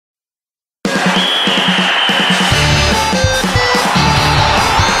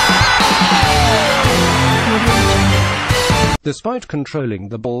Despite controlling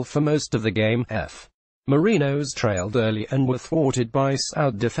the ball for most of the game, Marinos trailed early and were thwarted by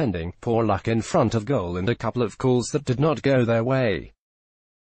sound defending, poor luck in front of goal and a couple of calls that did not go their way.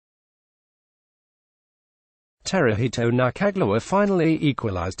 Teruhito Nakagawa finally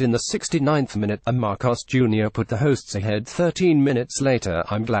equalized in the 69th minute, and Marcos Jr. put the hosts ahead 13 minutes later.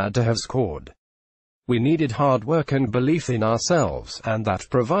 "I'm glad to have scored. We needed hard work and belief in ourselves, and that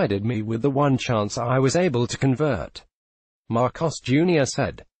provided me with the one chance I was able to convert," Marcos Jr.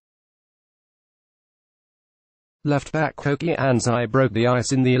 said. Left-back Koki Anzai broke the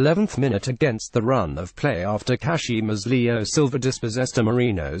ice in the 11th minute against the run of play after Kashima's Leo Silva dispossessed a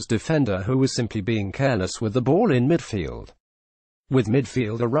Marinos defender who was simply being careless with the ball in midfield. With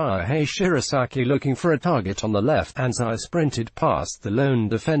midfielder Ryohei Shirasaki looking for a target on the left, Anzai sprinted past the lone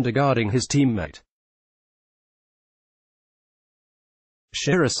defender guarding his teammate.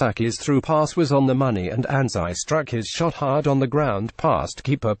 Shirasaki's through pass was on the money and Anzai struck his shot hard on the ground past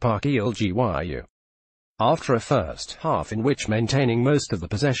keeper Park Il-Gyu. After a first half in which maintaining most of the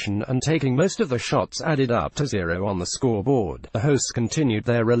possession and taking most of the shots added up to 0 on the scoreboard, the hosts continued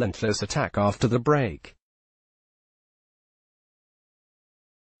their relentless attack after the break.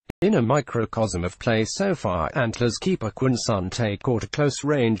 In a microcosm of play so far, Antlers keeper Kwon Sun-tae caught a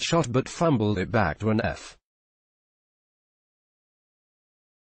close-range shot but fumbled it back to an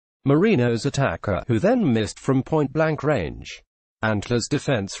Marinos attacker, who then missed from point-blank range. Antlers'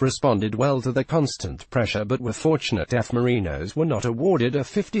 defense responded well to the constant pressure but were fortunate. Marinos were not awarded a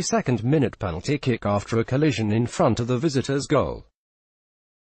 52nd minute penalty kick after a collision in front of the visitors' goal.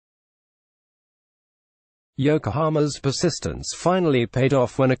 Yokohama's persistence finally paid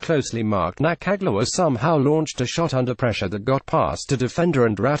off when a closely marked Nakagawa somehow launched a shot under pressure that got past a defender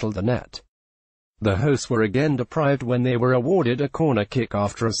and rattled the net. The hosts were again deprived when they were awarded a corner kick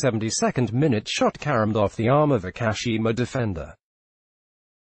after a 72nd minute shot caromed off the arm of a Kashima defender.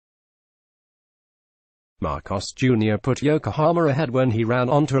 Marcos Jr. put Yokohama ahead when he ran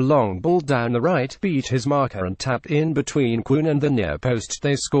onto a long ball down the right, beat his marker and tapped in between Kwon and the near post.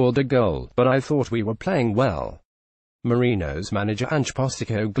 They scored a goal, but I thought we were playing well, Marinos manager Ange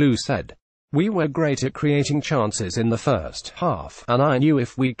Postecoglou said. "We were great at creating chances in the first half, and I knew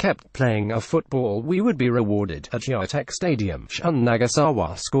if we kept playing our football we would be rewarded." At Yatek Stadium, Shun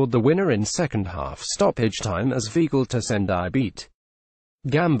Nagasawa scored the winner in second half stoppage time as Vegalta Sendai beat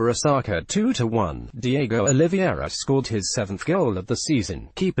Gamba Osaka 2-1. Diego Oliveira scored his 7th goal of the season,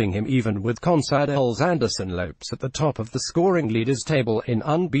 keeping him even with Consadole's Anderson Lopes at the top of the scoring leaders table in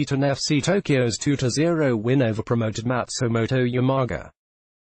unbeaten FC Tokyo's 2-0 win over promoted Matsumoto Yamaga.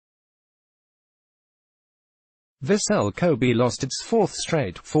 Vissel Kobe lost its 4th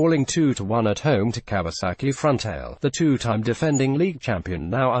straight, falling 2-1 at home to Kawasaki Frontale, the two-time defending league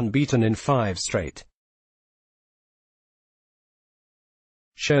champion now unbeaten in 5 straight.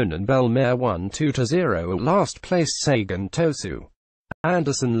 Shonan Bellmare won 2-0 at last-place Sagan Tosu.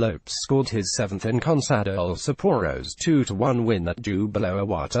 Anderson Lopes scored his 7th in Consadole Sapporo's 2-1 win at Jubilo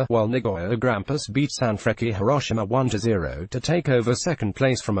Iwata, while Nagoya Grampus beat Sanfrecce Hiroshima 1-0 to take over second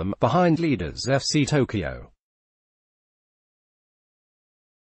place from them, behind leaders FC Tokyo.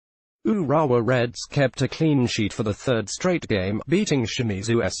 Urawa Reds kept a clean sheet for the 3rd straight game, beating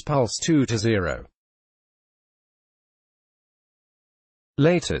Shimizu S-Pulse 2-0.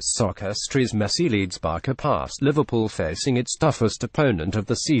 Latest soccer Stries Messi leads Barca past Liverpool facing its toughest opponent of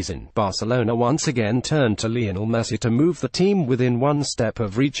the season. Barcelona once again turned to Lionel Messi to move the team within one step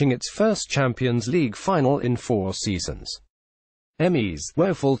of reaching its first Champions League final in 4 seasons. Emi's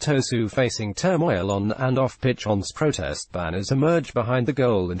woeful Tosu facing turmoil on and off-pitch. On's protest banners emerge behind the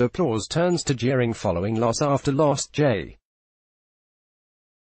goal and applause turns to jeering following loss after loss.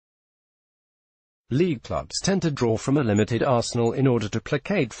 League clubs tend to draw from a limited arsenal in order to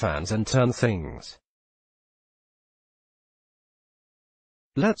placate fans and turn things.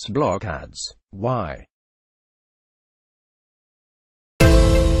 Let's block ads. Why?